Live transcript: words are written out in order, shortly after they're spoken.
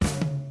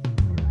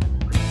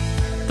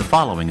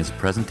following is a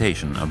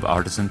presentation of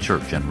Artisan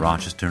Church in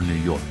Rochester, New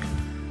York.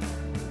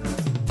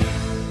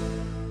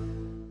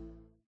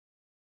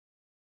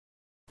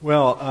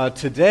 Well,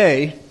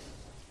 today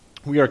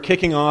we are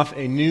kicking off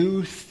a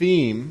new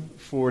theme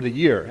for the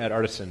year at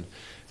Artisan.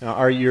 Now,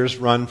 our years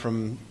run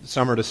from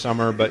summer to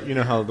summer, but you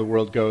know how the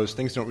world goes.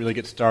 Things don't really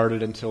get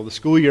started until the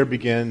school year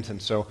begins,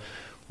 and so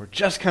we're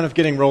just kind of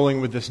getting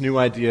rolling with this new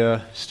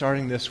idea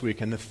starting this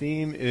week, and the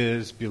theme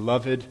is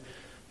Beloved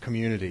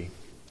Community.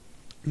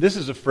 This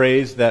is a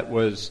phrase that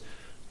was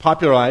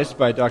popularized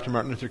by Dr.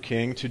 Martin Luther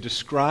King to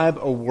describe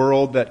a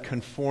world that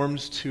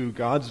conforms to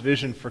God's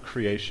vision for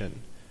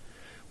creation,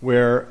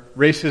 where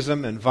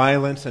racism and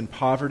violence and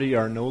poverty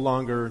are no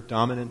longer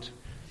dominant,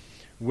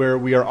 where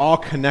we are all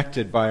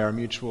connected by our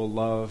mutual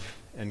love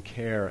and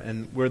care,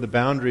 and where the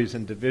boundaries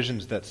and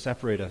divisions that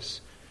separate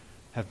us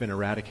have been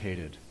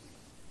eradicated.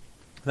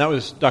 That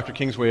was Dr.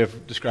 King's way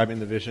of describing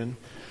the vision.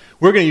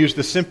 We're going to use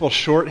the simple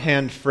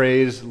shorthand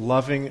phrase,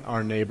 loving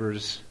our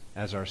neighbors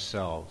as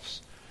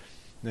ourselves.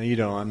 Now,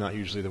 I'm not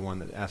usually the one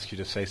that asks you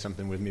to say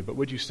something with me, but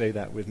would you say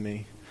that with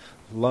me?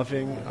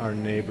 Loving our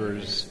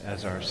neighbors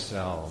as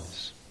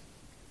ourselves.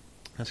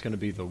 That's going to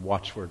be the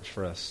watchword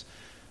for us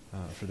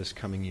for this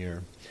coming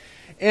year.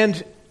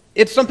 And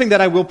it's something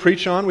that I will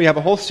preach on. We have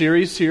a whole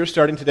series here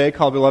starting today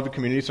called Beloved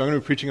Community, so I'm going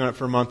to be preaching on it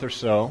for a month or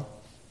so.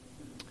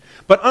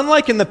 But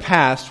unlike in the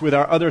past with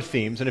our other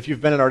themes, and if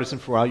you've been at Artisan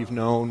for a while, you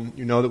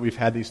know that we've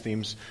had these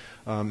themes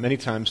many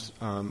times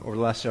over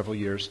the last several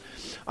years.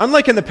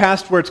 Unlike in the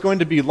past where it's going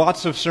to be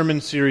lots of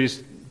sermon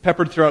series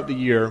peppered throughout the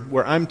year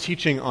where I'm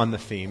teaching on the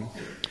theme,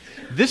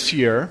 this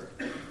year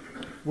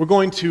I'm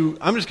just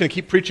going to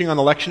keep preaching on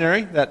the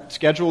lectionary, that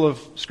schedule of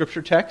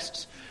scripture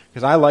texts,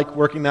 because I like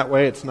working that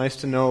way. It's nice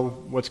to know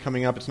what's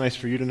coming up. It's nice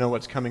for you to know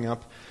what's coming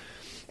up.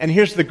 And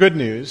here's the good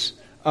news.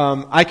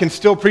 I can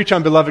still preach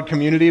on Beloved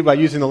Community by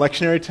using the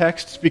lectionary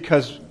texts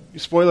because,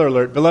 spoiler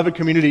alert, Beloved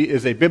Community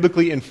is a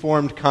biblically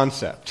informed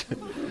concept.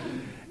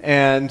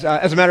 And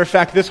as a matter of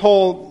fact, this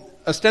whole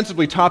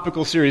ostensibly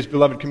topical series,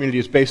 Beloved Community,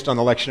 is based on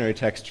the lectionary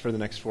text for the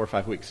next 4 or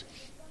 5 weeks.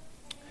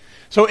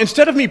 So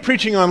instead of me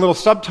preaching on little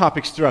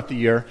subtopics throughout the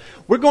year,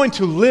 we're going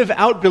to live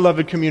out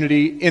Beloved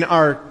Community in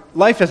our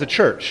life as a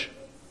church.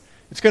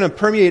 It's going to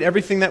permeate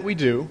everything that we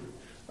do.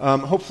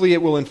 Hopefully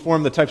it will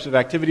inform the types of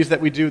activities that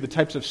we do, the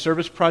types of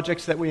service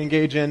projects that we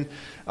engage in.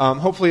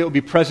 Hopefully it will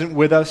be present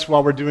with us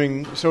while we're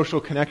doing social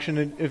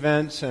connection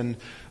events and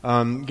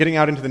getting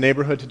out into the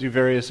neighborhood to do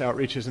various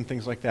outreaches and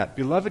things like that.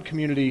 Beloved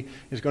Community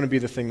is going to be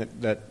the thing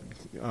that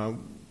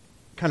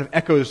kind of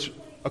echoes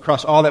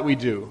across all that we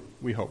do,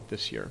 we hope,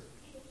 this year.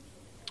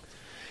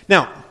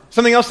 Now,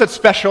 something else that's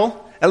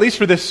special, at least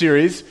for this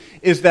series,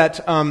 is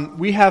that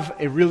we have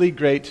a really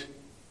great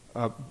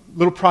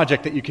little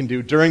project that you can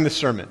do during the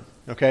sermon,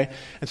 okay?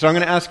 And so I'm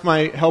going to ask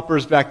my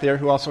helpers back there,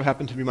 who also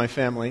happen to be my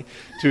family,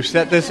 to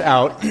set this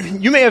out.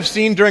 You may have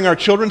seen during our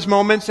children's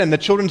moments and the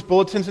children's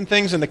bulletins and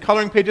things and the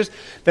coloring pages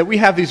that we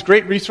have these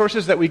great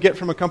resources that we get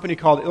from a company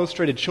called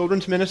Illustrated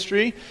Children's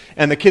Ministry,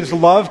 and the kids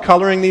love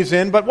coloring these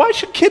in, but why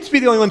should kids be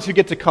the only ones who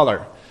get to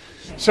color?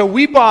 So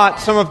we bought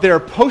some of their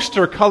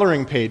poster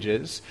coloring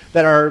pages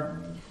that are,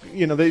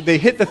 they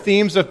hit the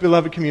themes of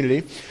Beloved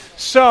Community.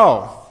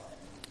 So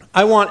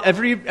I want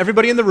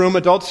everybody in the room,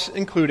 adults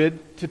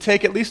included, to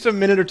take at least a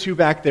minute or two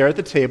back there at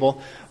the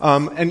table,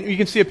 and you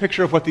can see a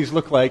picture of what these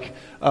look like.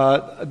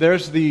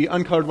 There's the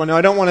uncolored one. Now,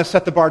 I don't want to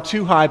set the bar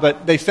too high,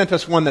 but they sent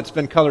us one that's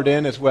been colored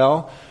in as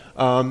well.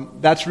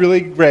 That's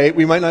really great.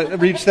 We might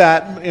not reach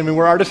that.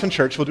 We're Artisan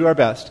Church. We'll do our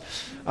best.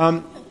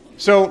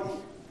 So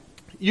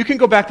you can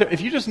go back there.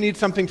 If you just need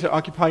something to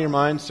occupy your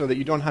mind so that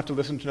you don't have to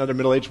listen to another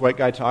middle-aged white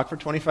guy talk for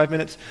 25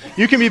 minutes,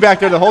 you can be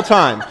back there the whole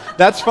time.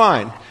 That's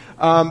fine.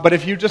 But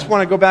if you just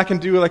want to go back and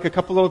do like a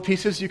couple little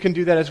pieces, you can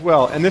do that as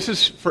well. And this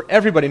is for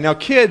everybody. Now,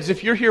 kids,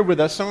 if you're here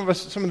with us, some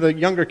of the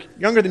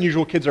younger than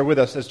usual kids are with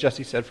us, as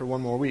Jesse said, for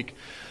one more week.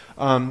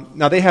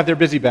 Now, they have their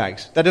busy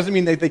bags. That doesn't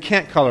mean they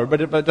can't color, but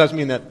it does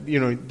mean that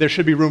there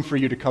should be room for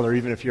you to color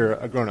even if you're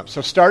a grown-up. So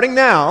starting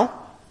now,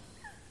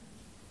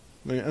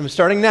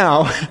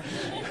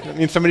 that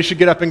means somebody should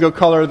get up and go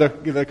color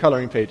the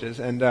coloring pages.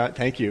 And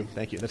thank you,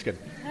 that's good.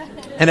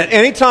 And at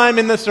any time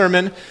in the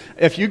sermon,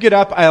 if you get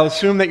up, I'll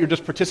assume that you're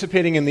just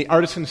participating in the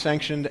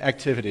artisan-sanctioned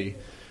activity,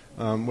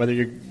 whether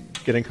you're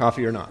getting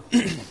coffee or not.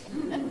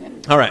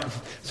 All right,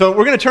 so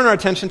we're going to turn our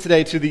attention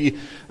today to the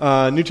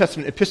New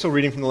Testament epistle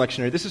reading from the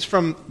lectionary. This is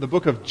from the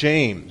book of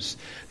James.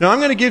 Now, I'm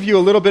going to give you a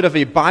little bit of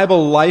a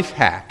Bible life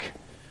hack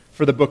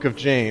for the book of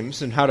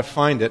James and how to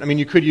find it.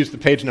 You could use the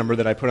page number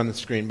that I put on the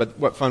screen, but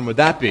what fun would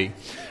that be? All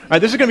right,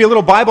 this is going to be a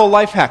little Bible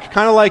life hack,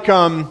 kind of like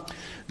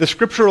the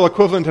scriptural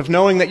equivalent of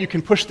knowing that you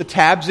can push the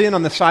tabs in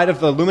on the side of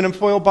the aluminum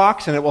foil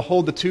box and it will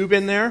hold the tube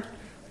in there.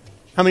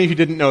 How many of you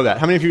didn't know that?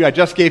 How many of you, I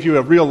just gave you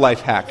a real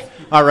life hack?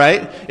 All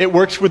right, it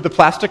works with the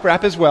plastic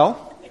wrap as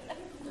well.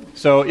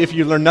 So if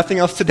you learn nothing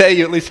else today,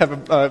 you at least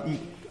have a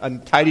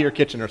tidier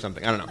kitchen or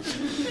something. I don't know.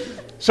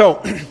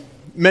 So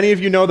Many of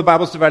you know the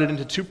Bible's divided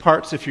into two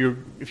parts. If you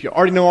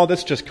already know all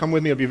this, just come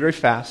with me. It'll be very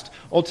fast.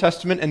 Old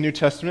Testament and New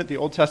Testament. The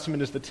Old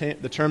Testament is the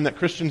term that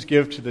Christians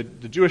give to the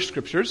Jewish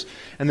scriptures,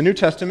 and the New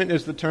Testament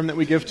is the term that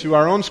we give to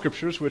our own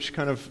scriptures, which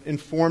kind of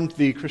informed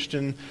the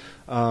Christian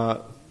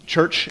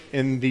church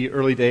in the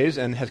early days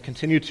and has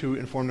continued to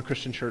inform the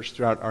Christian church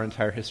throughout our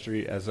entire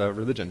history as a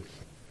religion.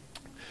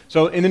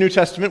 So in the New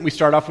Testament, we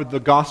start off with the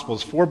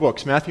Gospels, 4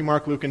 books, Matthew,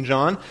 Mark, Luke, and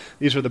John.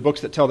 These are the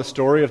books that tell the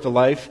story of the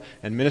life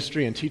and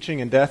ministry and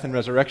teaching and death and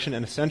resurrection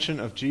and ascension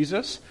of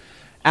Jesus.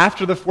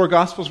 After the 4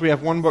 Gospels, we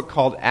have one book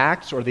called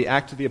Acts, or the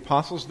Act of the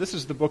Apostles. This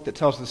is the book that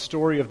tells the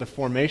story of the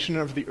formation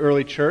of the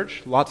early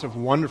church. Lots of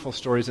wonderful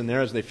stories in there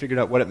as they figured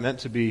out what it meant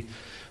to be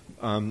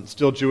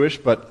still Jewish,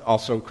 but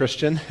also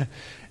Christian.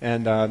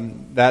 And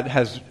that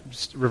has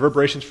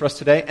reverberations for us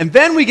today. And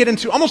then we get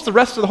into almost the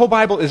rest of the whole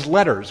Bible is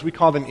letters. We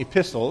call them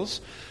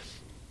epistles.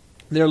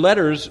 They're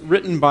letters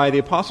written by the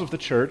apostles of the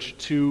church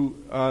to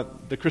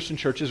the Christian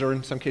churches, or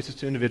in some cases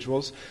to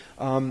individuals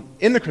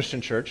in the Christian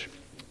church,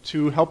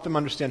 to help them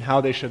understand how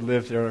they should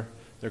live their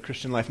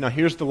Christian life. Now,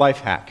 here's the life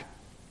hack.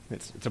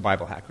 It's a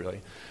Bible hack,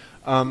 really.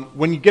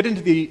 When you get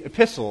into the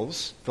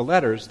epistles, the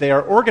letters, they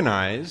are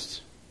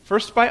organized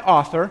first by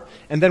author,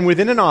 and then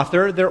within an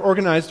author, they're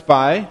organized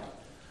by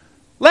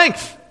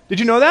length. Did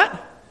you know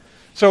that?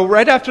 So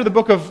right after the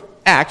book of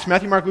Acts,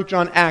 Matthew, Mark, Luke,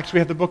 John, Acts, we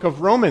have the book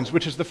of Romans,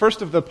 which is the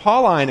first of the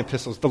Pauline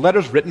epistles, the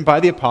letters written by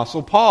the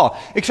Apostle Paul.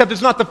 Except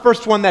it's not the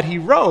first one that he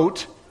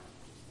wrote,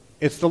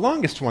 it's the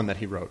longest one that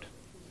he wrote.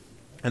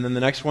 And then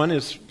the next one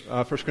is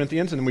 1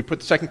 Corinthians, and then we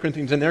put the 2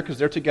 Corinthians in there because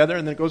they're together,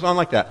 and then it goes on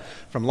like that,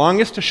 from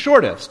longest to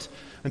shortest,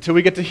 until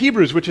we get to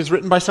Hebrews, which is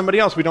written by somebody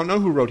else. We don't know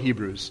who wrote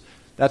Hebrews.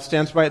 That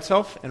stands by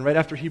itself, and right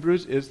after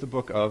Hebrews is the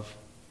book of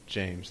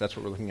James. That's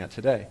what we're looking at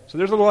today. So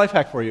there's a little life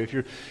hack for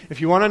you.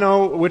 If you want to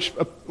know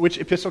which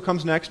epistle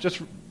comes next, just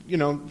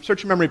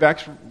search your memory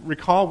banks,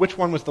 recall which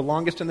one was the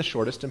longest and the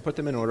shortest, and put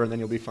them in order, and then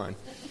you'll be fine.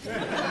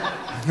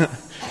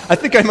 I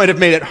think I might have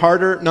made it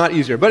harder, not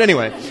easier. But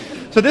anyway,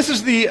 so this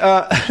is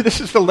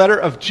the letter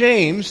of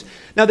James.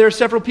 Now there are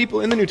several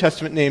people in the New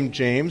Testament named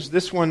James.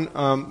 This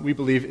one we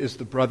believe is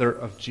the brother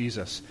of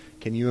Jesus.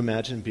 Can you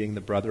imagine being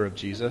the brother of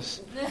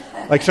Jesus?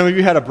 Like some of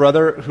you had a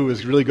brother who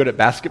was really good at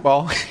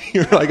basketball.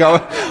 You were like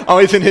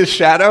always in his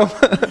shadow.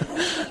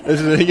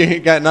 You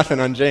got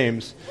nothing on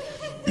James.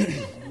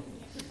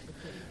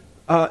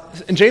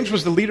 And James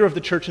was the leader of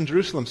the church in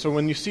Jerusalem. So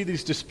when you see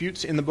these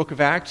disputes in the book of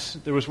Acts,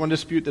 there was one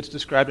dispute that's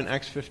described in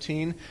Acts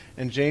 15,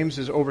 and James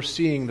is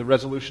overseeing the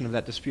resolution of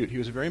that dispute. He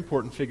was a very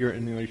important figure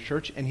in the early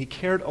church, and he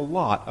cared a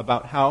lot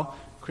about how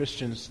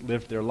Christians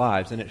lived their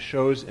lives. And it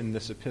shows in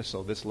this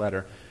epistle, this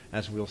letter,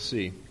 as we'll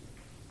see.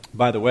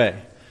 By the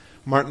way,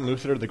 Martin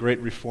Luther, the great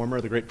reformer,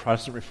 the great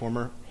Protestant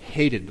reformer,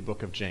 hated the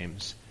book of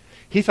James.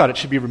 He thought it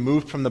should be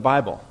removed from the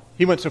Bible.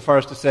 He went so far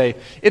as to say,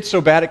 it's so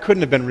bad it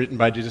couldn't have been written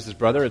by Jesus'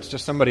 brother. It's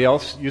just somebody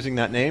else using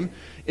that name.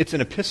 It's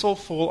an epistle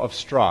full of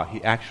straw.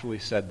 He actually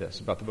said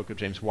this about the book of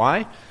James.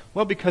 Why?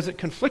 Well, because it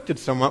conflicted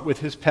somewhat with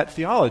his pet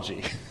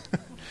theology.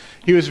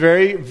 He was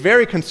very,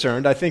 very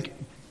concerned, I think,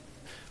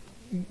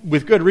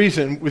 with good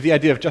reason, with the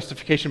idea of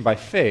justification by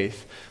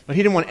faith, but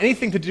he didn't want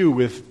anything to do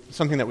with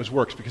something that was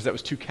works because that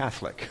was too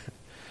Catholic.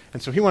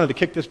 And so he wanted to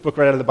kick this book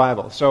right out of the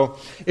Bible. So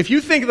if you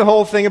think the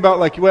whole thing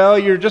about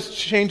you're just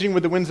changing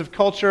with the winds of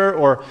culture,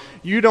 or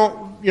you're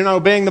not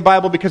obeying the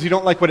Bible because you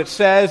don't like what it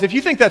says, if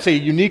you think that's a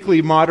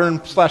uniquely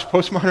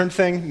modern/postmodern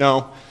thing,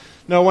 no,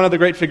 one of the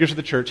great figures of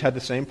the church had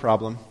the same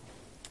problem.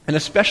 And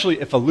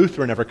especially if a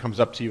Lutheran ever comes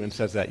up to you and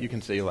says that, you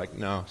can say,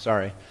 no,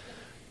 sorry,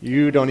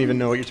 you don't even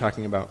know what you're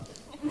talking about.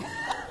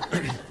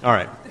 All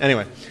right,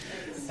 anyway.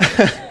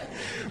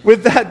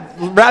 With that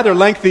rather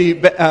lengthy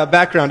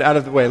background out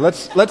of the way,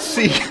 let's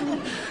see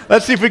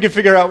if we can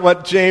figure out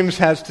what James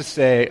has to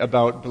say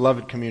about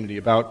beloved community,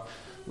 about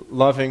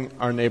loving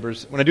our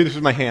neighbors. When I do this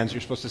with my hands,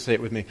 you're supposed to say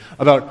it with me.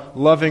 About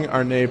loving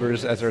our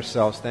neighbors as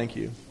ourselves. Thank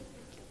you.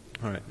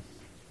 All right.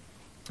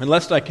 And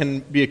lest I can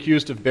be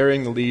accused of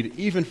burying the lead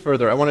even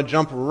further, I want to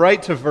jump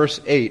right to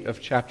verse 8 of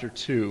chapter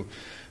 2,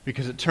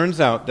 because it turns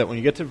out that when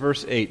you get to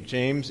verse 8,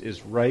 James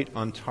is right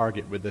on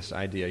target with this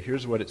idea.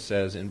 Here's what it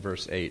says in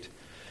verse 8.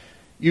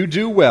 You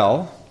do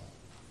well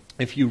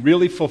if you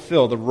really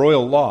fulfill the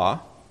royal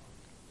law.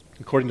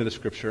 According to the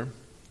Scripture,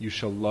 you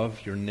shall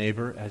love your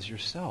neighbor as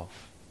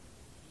yourself.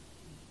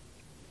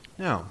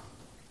 Now,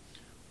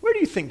 where do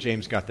you think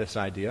James got this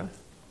idea?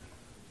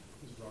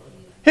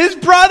 His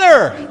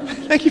brother!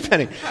 Thank you,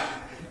 Penny.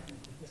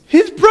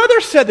 His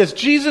brother said this.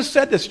 Jesus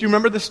said this. Do you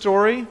remember the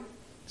story?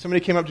 Somebody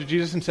came up to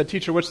Jesus and said,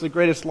 Teacher, what's the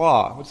greatest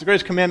law? What's the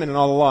greatest commandment in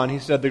all the law? And he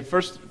said, the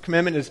first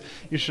commandment is,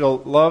 you shall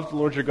love the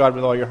Lord your God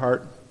with all your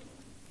heart,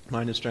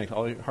 mind and strength,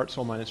 all your heart,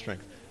 soul, mind, and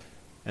strength.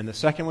 And the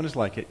second one is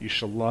like it. You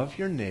shall love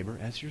your neighbor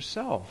as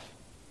yourself.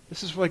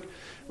 This is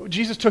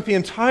Jesus took the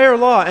entire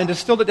law and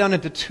distilled it down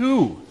into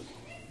 2.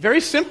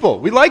 Very simple.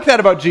 We like that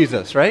about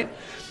Jesus, right?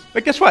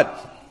 But guess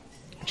what?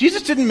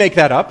 Jesus didn't make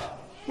that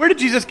up. Where did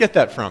Jesus get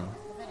that from?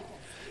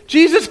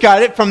 Jesus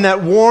got it from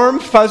that warm,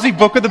 fuzzy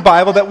book of the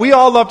Bible that we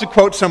all love to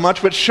quote so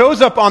much, which shows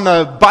up on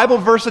the Bible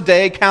verse a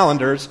day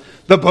calendars,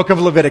 the book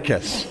of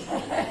Leviticus.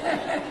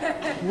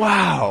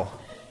 Wow.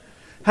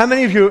 How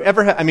many of you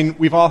ever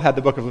we've all had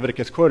the book of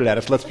Leviticus quoted at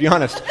us, let's be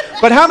honest.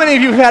 But how many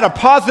of you have had a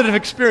positive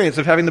experience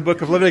of having the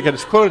book of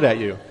Leviticus quoted at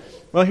you?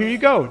 Well, here you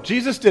go.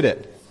 Jesus did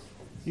it.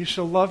 You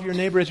shall love your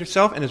neighbor as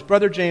yourself, and his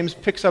brother James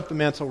picks up the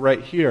mantle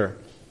right here.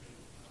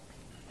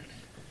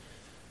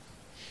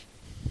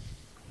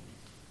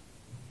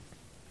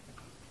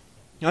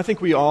 Now, I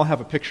think we all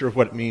have a picture of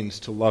what it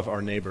means to love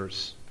our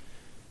neighbors.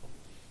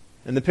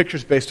 And the picture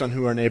is based on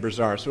who our neighbors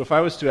are. So if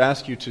I was to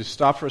ask you to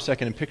stop for a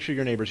second and picture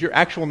your neighbors, your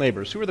actual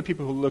neighbors, who are the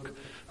people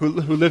who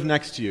live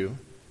next to you,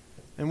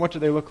 and what do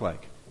they look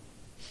like?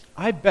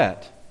 I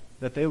bet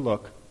that they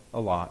look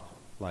a lot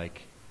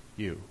like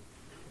you.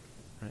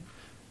 Right?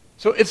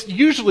 So it's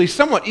usually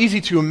somewhat easy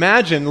to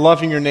imagine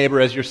loving your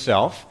neighbor as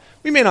yourself.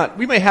 We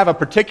may have a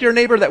particular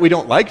neighbor that we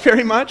don't like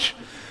very much,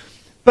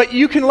 but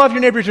you can love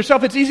your neighbor as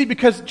yourself. It's easy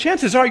because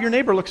chances are your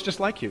neighbor looks just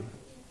like you.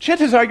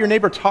 Chances are your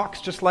neighbor talks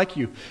just like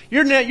you.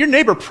 Your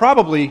neighbor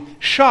probably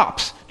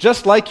shops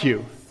just like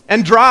you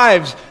and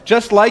drives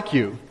just like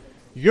you.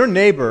 Your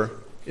neighbor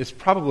is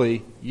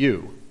probably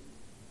you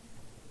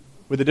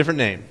with a different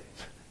name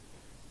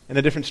and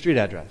a different street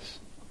address.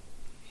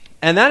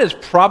 And that is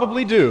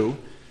probably due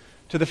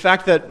to the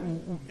fact that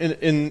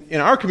in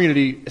our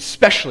community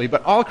especially,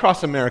 but all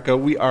across America,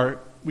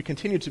 we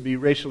continue to be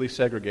racially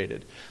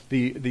segregated.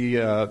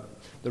 The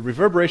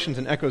reverberations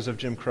and echoes of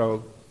Jim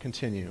Crow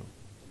continue.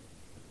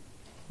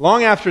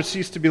 Long after it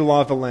ceased to be the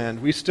law of the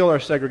land, we still are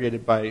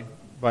segregated by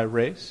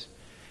race.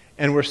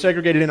 And we're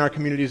segregated in our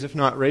communities, if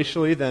not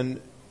racially,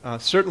 then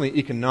certainly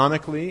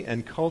economically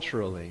and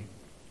culturally.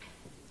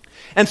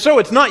 And so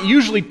it's not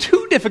usually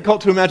too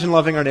difficult to imagine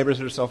loving our neighbors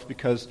as ourselves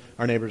because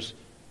our neighbors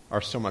are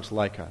so much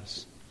like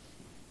us.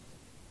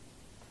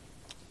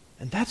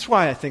 And that's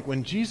why I think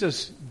when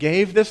Jesus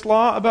gave this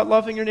law about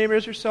loving your neighbor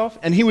as yourself,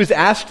 and he was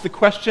asked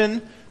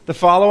the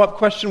follow-up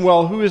question,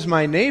 well, who is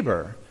my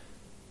neighbor?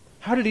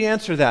 How did he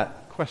answer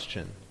that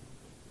question?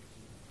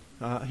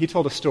 He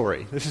told a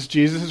story. This is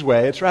Jesus'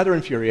 way. It's rather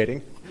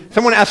infuriating.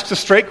 Someone asks a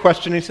straight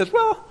question, and he says,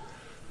 well,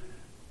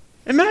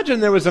 imagine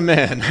there was a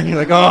man. And you're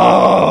like,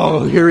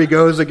 oh, here he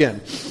goes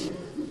again.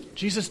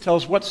 Jesus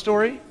tells what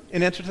story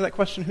in answer to that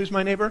question, who's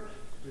my neighbor?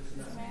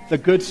 The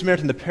Good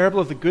Samaritan, the parable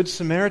of the Good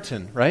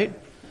Samaritan, right?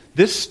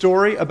 This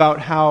story about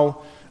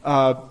how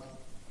all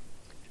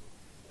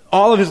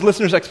of his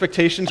listeners'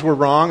 expectations were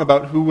wrong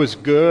about who was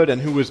good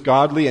and who was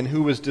godly and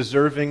who was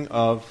deserving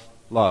of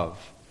love.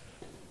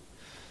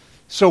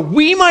 So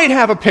we might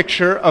have a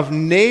picture of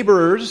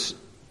neighbors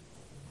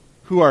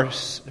who are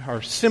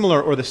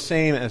similar or the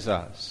same as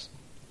us.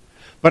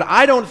 But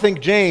I don't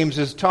think James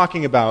is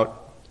talking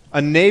about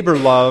a neighbor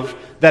love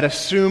that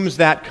assumes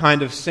that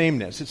kind of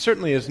sameness. It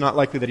certainly is not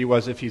likely that he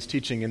was if he's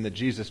teaching in the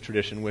Jesus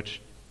tradition, which,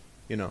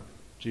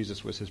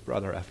 Jesus was his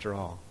brother after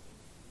all.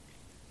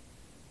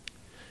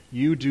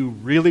 You do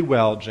really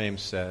well,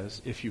 James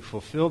says, if you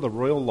fulfill the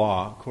royal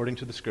law according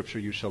to the Scripture,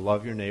 you shall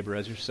love your neighbor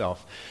as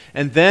yourself.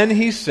 And then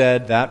he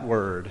said that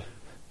word,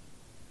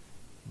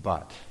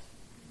 but.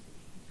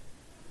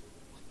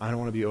 I don't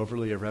want to be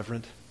overly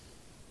irreverent,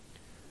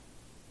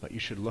 but you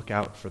should look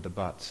out for the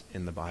buts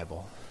in the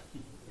Bible.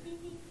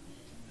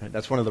 Right?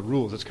 That's one of the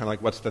rules. It's kind of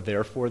like, what's the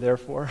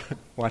therefore?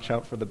 Watch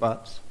out for the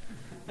buts.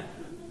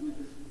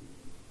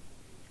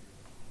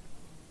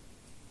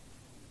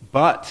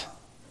 But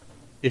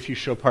if you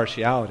show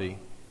partiality,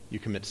 you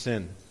commit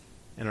sin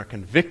and are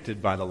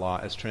convicted by the law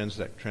as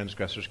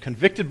transgressors.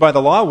 Convicted by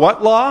the law?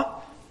 What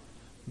law?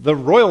 The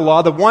royal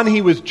law, the one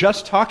he was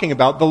just talking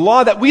about. The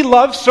law that we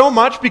love so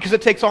much because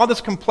it takes all this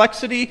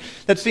complexity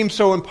that seems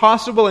so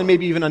impossible and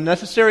maybe even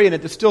unnecessary, and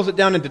it distills it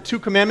down into 2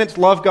 commandments,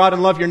 love God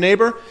and love your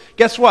neighbor.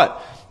 Guess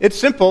what? It's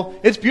simple,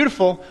 it's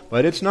beautiful,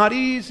 but it's not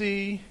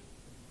easy.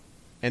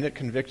 And it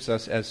convicts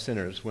us as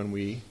sinners when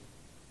we,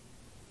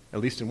 at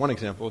least in one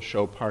example,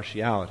 show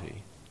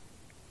partiality.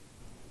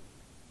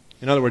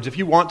 In other words, if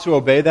you want to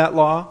obey that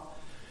law,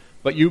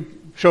 but you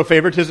show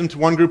favoritism to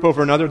one group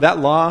over another, that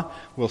law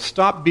will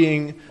stop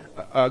being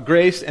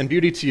grace and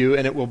beauty to you,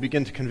 and it will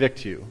begin to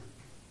convict you.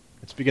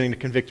 It's beginning to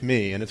convict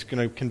me, and it's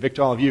going to convict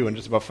all of you in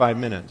just about 5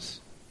 minutes.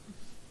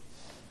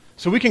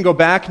 So we can go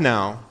back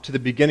now to the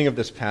beginning of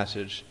this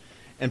passage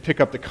and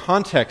pick up the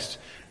context.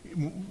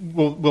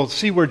 We'll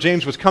see where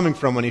James was coming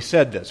from when he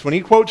said this. When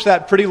he quotes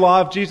that pretty law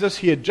of Jesus,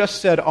 he had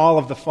just said all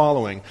of the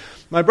following.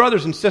 My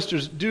brothers and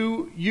sisters,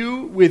 do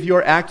you, with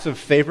your acts of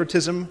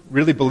favoritism,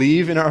 really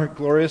believe in our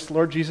glorious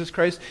Lord Jesus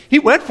Christ? He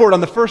went for it on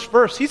the first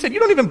verse. He said,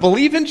 you don't even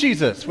believe in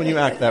Jesus when you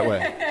act that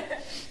way.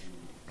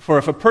 For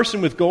if a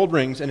person with gold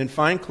rings and in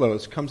fine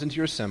clothes comes into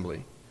your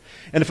assembly,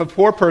 and if a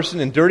poor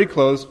person in dirty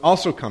clothes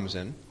also comes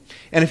in,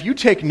 and if you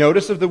take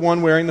notice of the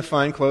one wearing the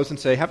fine clothes and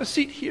say, have a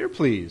seat here,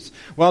 please,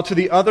 while to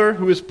the other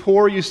who is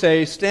poor you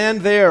say,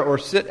 stand there or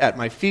sit at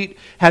my feet,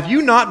 have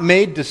you not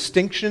made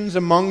distinctions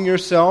among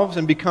yourselves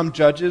and become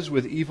judges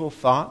with evil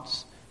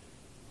thoughts?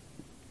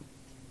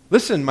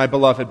 Listen, my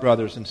beloved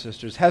brothers and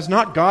sisters, has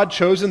not God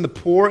chosen the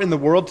poor in the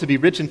world to be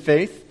rich in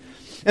faith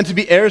and to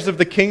be heirs of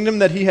the kingdom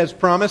that he has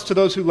promised to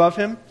those who love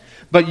him?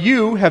 But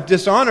you have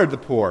dishonored the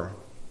poor.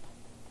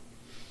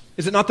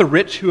 Is it not the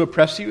rich who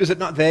oppress you? Is it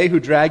not they who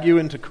drag you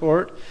into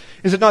court?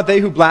 Is it not they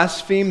who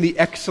blaspheme the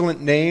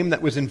excellent name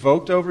that was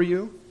invoked over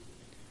you?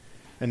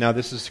 And now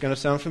this is going to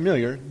sound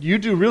familiar. You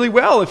do really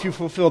well if you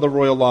fulfill the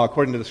royal law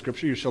according to the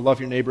Scripture. You shall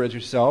love your neighbor as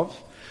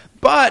yourself.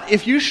 But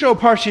if you show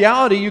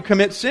partiality, you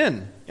commit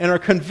sin and are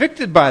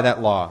convicted by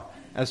that law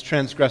as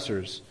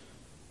transgressors.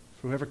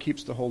 For whoever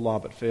keeps the whole law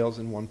but fails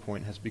in one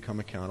point has become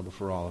accountable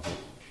for all of it.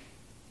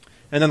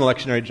 And then the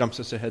lectionary jumps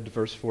us ahead to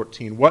verse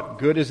 14. What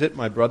good is it,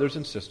 my brothers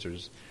and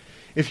sisters,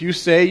 if you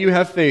say you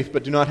have faith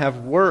but do not have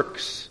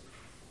works?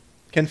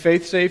 Can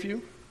faith save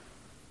you?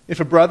 If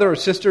a brother or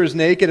sister is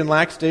naked and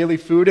lacks daily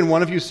food, and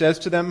one of you says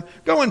to them,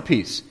 go in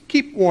peace,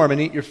 keep warm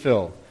and eat your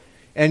fill,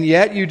 and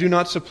yet you do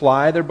not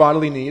supply their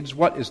bodily needs,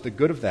 what is the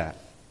good of that?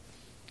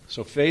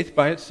 So faith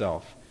by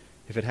itself,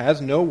 if it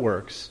has no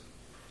works,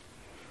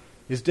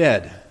 is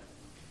dead.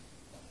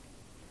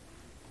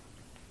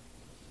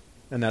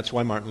 And that's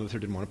why Martin Luther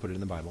didn't want to put it in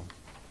the Bible.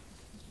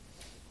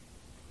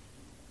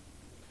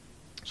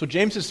 So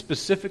James is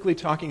specifically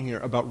talking here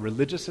about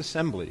religious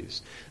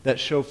assemblies that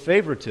show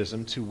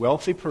favoritism to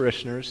wealthy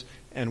parishioners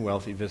and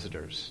wealthy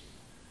visitors,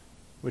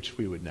 which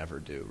we would never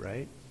do,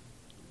 right?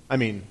 I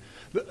mean,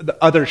 the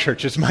other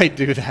churches might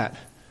do that,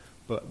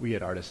 but we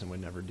at Artisan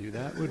would never do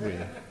that, would we?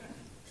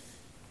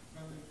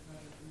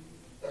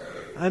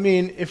 I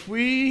mean, if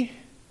we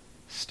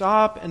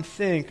stop and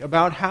think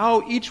about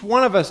how each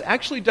one of us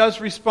actually does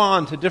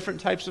respond to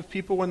different types of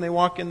people when they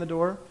walk in the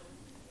door,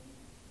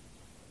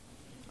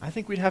 I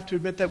think we'd have to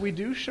admit that we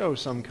do show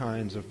some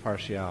kinds of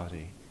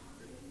partiality.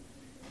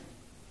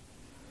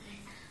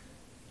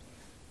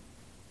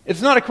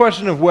 It's not a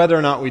question of whether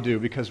or not we do,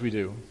 because we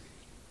do.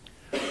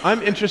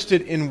 I'm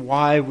interested in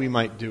why we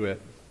might do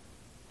it.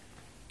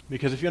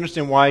 Because if you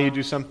understand why you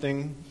do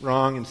something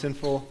wrong and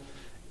sinful,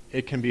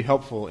 it can be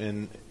helpful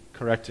in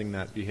correcting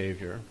that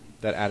behavior,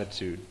 that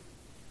attitude.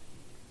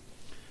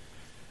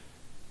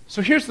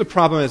 So here's the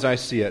problem as I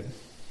see it.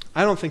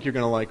 I don't think you're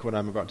going to like what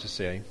I'm about to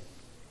say.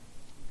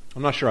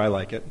 I'm not sure I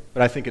like it,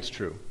 but I think it's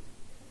true.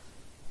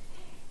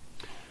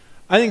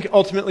 I think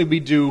ultimately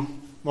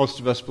most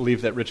of us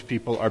believe that rich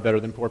people are better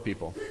than poor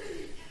people.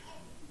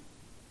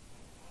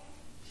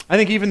 I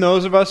think even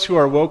those of us who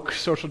are woke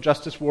social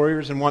justice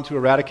warriors and want to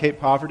eradicate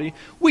poverty,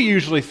 we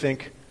usually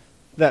think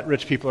that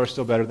rich people are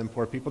still better than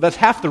poor people. That's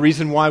half the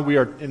reason why we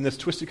are, in this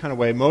twisted kind of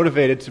way,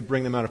 motivated to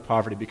bring them out of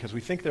poverty, because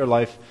we think their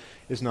life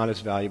is not as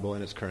valuable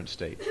in its current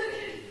state.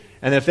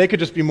 And if they could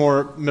just be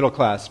more middle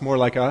class, more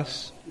like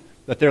us,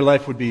 that their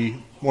life would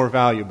be more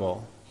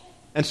valuable.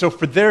 And so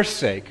for their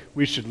sake,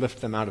 we should lift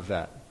them out of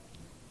that.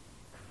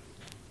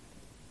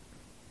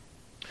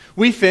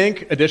 We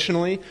think,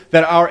 additionally,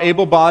 that our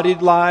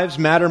able-bodied lives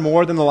matter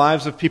more than the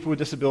lives of people with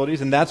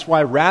disabilities, and that's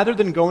why rather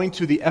than going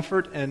to the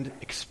effort and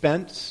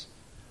expense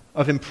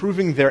of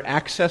improving their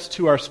access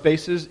to our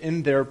spaces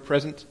in their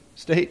present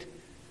state,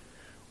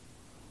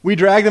 we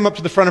drag them up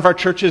to the front of our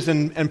churches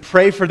and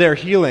pray for their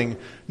healing,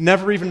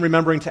 never even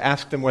remembering to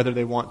ask them whether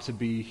they want to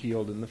be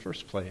healed in the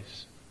first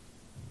place.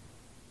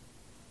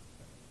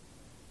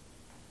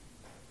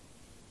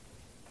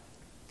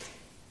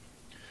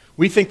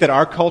 We think that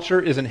our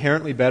culture is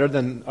inherently better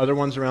than other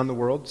ones around the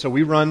world, so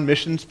we run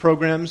missions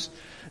programs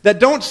that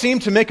don't seem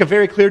to make a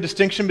very clear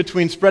distinction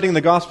between spreading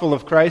the gospel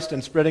of Christ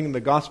and spreading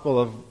the gospel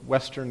of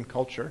Western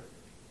culture.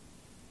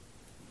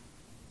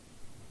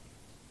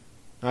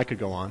 I could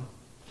go on.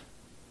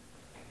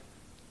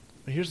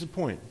 But here's the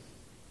point.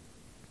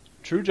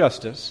 True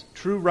justice,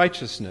 true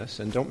righteousness,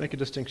 and don't make a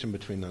distinction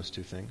between those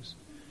two things,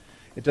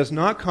 it does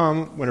not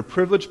come when a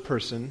privileged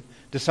person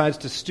decides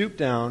to stoop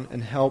down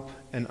and help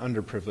an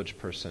underprivileged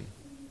person.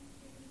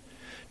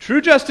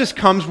 True justice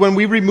comes when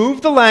we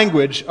remove the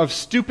language of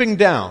stooping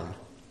down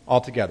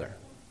altogether.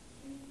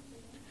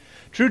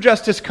 True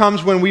justice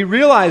comes when we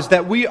realize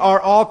that we are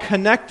all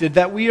connected,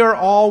 that we are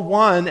all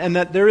one, and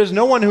that there is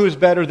no one who is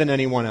better than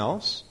anyone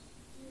else.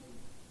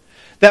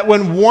 That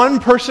when one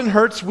person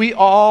hurts, we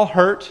all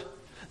hurt.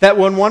 That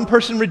when one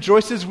person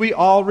rejoices, we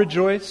all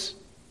rejoice.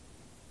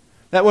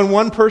 That when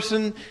one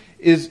person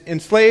is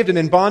enslaved and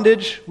in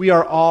bondage, we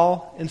are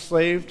all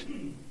enslaved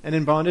and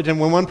in bondage. And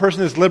when one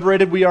person is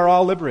liberated, we are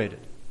all liberated.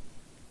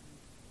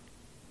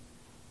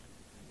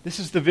 This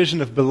is the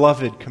vision of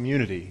beloved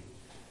community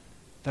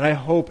that I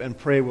hope and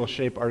pray will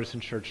shape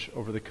Artisan Church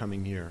over the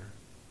coming year.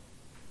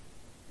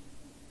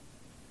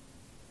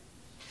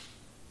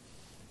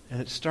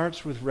 And it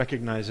starts with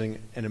recognizing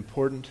an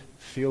important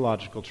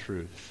theological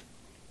truth.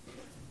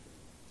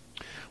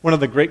 One of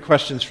the great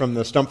questions from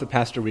the Stump the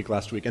Pastor week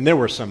last week, and there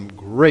were some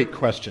great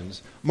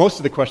questions. Most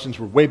of the questions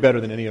were way better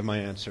than any of my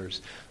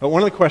answers. But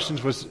one of the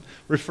questions was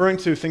referring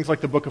to things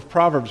like the book of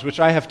Proverbs, which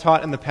I have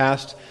taught in the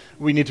past.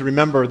 We need to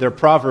remember they're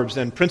proverbs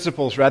and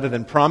principles rather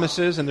than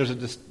promises, and there's a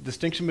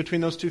distinction between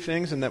those two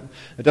things, and that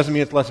it doesn't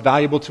mean it's less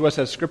valuable to us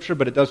as Scripture,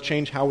 but it does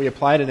change how we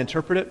apply it and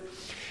interpret it.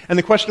 And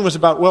the question was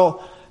about,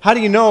 well, how do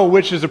you know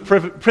which is a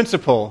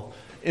principle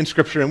in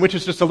Scripture and which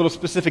is just a little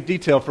specific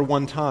detail for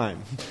one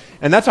time?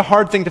 And that's a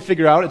hard thing to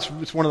figure out.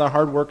 It's one of the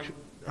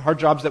hard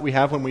jobs that we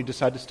have when we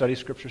decide to study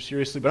Scripture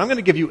seriously. But I'm going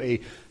to give you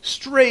a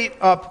straight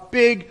up,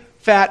 big,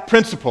 fat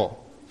principle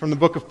from the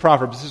book of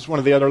Proverbs. This is one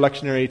of the other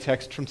lectionary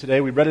texts from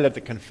today. We read it at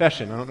the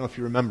confession. I don't know if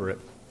you remember it.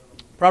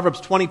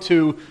 Proverbs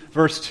 22,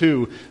 verse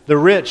 2. The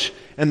rich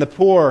and the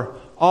poor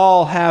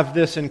all have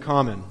this in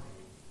common.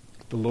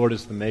 The Lord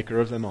is the maker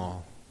of them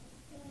all.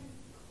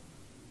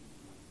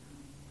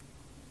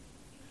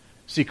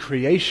 See,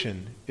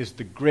 creation is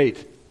the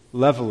great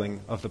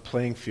leveling of the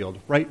playing field.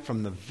 Right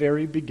from the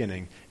very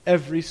beginning,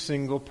 every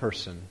single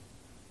person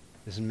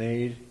is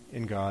made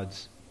in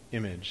God's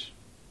image.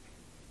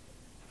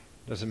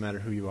 Doesn't matter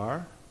who you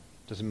are.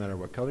 Doesn't matter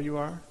what color you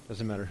are.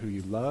 Doesn't matter who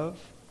you love.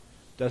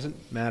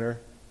 Doesn't matter.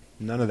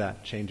 None of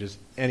that changes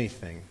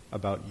anything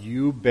about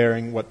you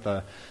bearing what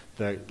the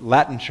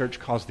Latin church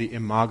calls the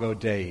imago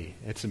Dei.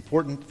 It's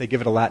important they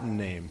give it a Latin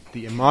name.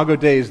 The imago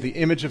Dei is the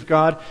image of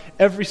God.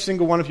 Every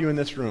single one of you in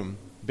this room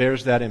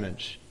bears that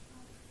image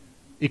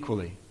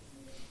equally.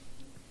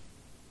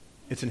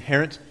 It's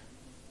inherent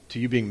to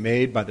you being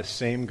made by the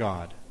same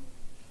God.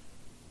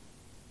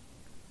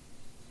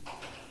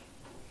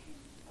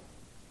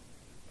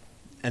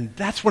 And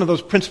that's one of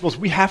those principles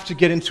we have to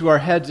get into our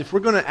heads if we're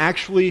going to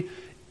actually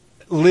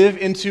live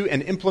into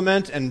and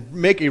implement and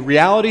make a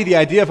reality the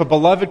idea of a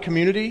beloved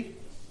community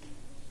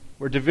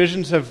where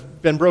divisions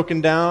have been broken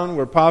down,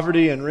 where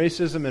poverty and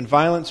racism and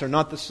violence are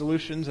not the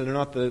solutions and are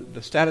not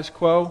the status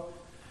quo.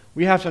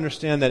 We have to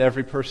understand that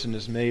every person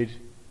is made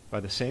by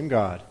the same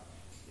God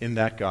in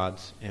that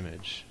God's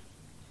image.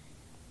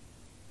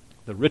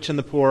 The rich and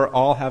the poor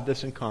all have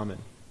this in common.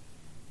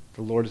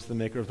 The Lord is the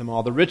maker of them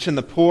all. The rich and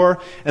the poor,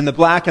 and the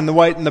black and the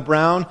white and the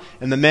brown,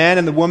 and the man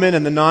and the woman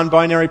and the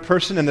non-binary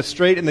person, and the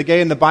straight and the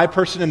gay and the bi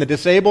person, and the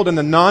disabled and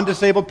the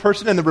non-disabled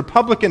person, and the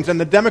Republicans and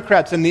the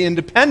Democrats and the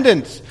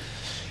independents,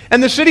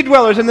 and the city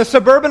dwellers and the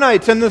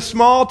suburbanites and the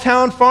small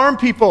town farm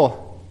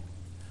people.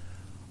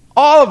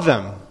 All of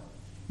them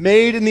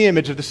made in the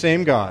image of the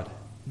same God.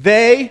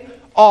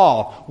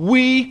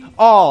 We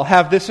all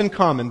have this in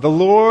common. The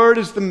Lord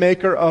is the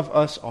maker of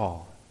us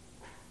all.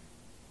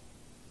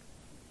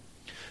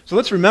 So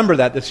let's remember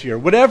that this year.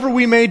 Whatever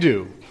we may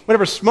do,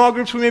 whatever small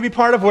groups we may be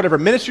part of, whatever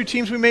ministry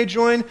teams we may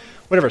join,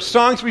 whatever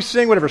songs we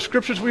sing, whatever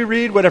scriptures we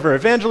read, whatever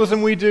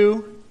evangelism we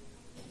do,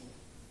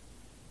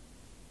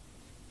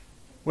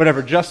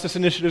 whatever justice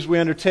initiatives we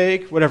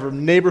undertake, whatever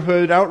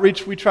neighborhood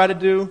outreach we try to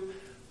do,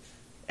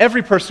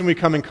 every person we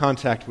come in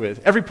contact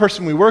with, every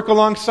person we work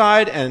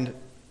alongside and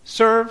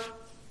serve,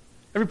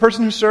 every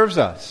person who serves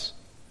us,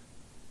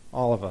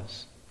 all of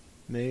us,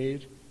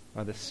 made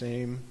by the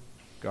same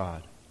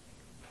God.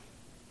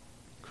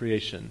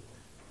 Creation,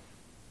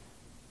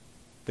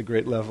 the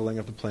great leveling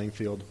of the playing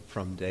field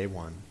from day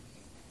one.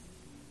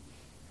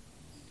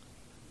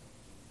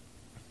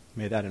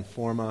 May that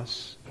inform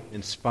us,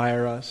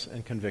 inspire us,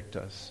 and convict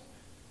us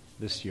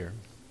this year.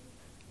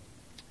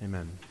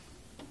 Amen.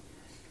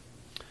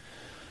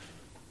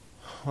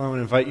 Well, I want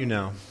to invite you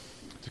now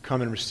to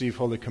come and receive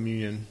Holy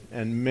Communion.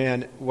 And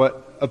man,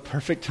 what a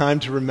perfect time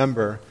to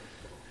remember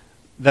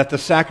that the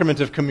sacrament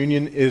of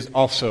communion is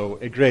also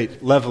a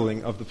great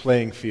leveling of the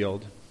playing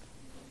field.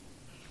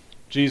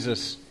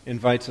 Jesus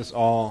invites us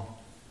all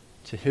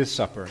to his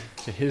supper,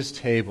 to his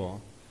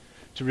table,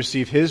 to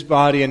receive his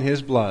body and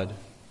his blood,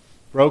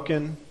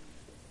 broken,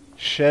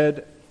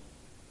 shed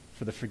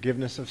for the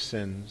forgiveness of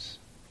sins.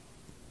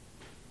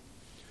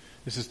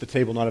 This is the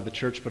table not of the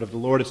church, but of the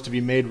Lord. It's to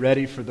be made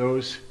ready for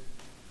those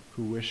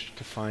who wish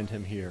to find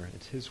him here.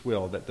 It's his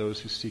will that those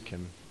who seek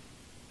him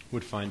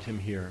would find him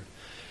here.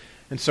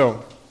 And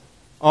so,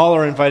 all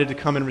are invited to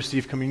come and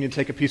receive communion.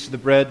 Take a piece of the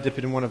bread, dip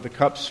it in one of the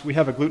cups. We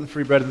have a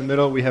gluten-free bread in the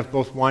middle. We have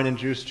both wine and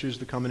juice. Choose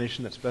the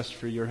combination that's best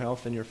for your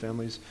health and your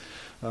family's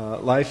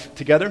life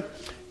together.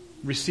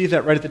 Receive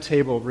that right at the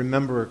table.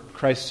 Remember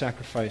Christ's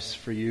sacrifice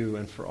for you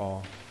and for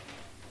all.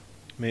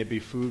 May it be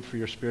food for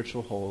your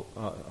spiritual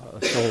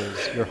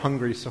souls, your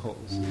hungry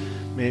souls.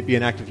 May it be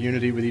an act of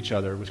unity with each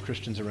other, with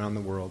Christians around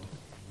the world.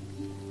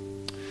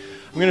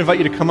 I'm going to invite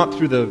you to come up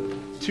through the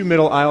two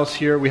middle aisles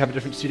here. We have a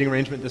different seating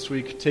arrangement this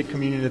week. Take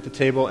communion at the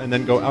table and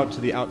then go out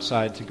to the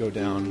outside to go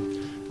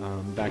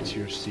down back to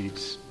your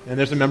seats. And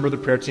there's a member of the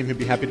prayer team who'd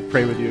be happy to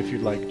pray with you if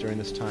you'd like during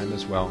this time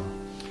as well.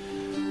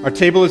 Our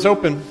table is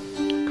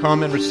open.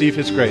 Come and receive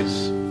his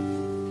grace.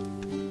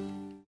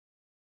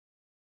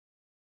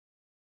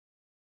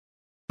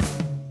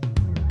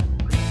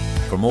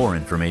 For more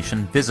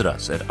information, visit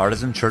us at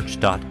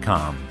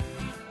artisanchurch.com.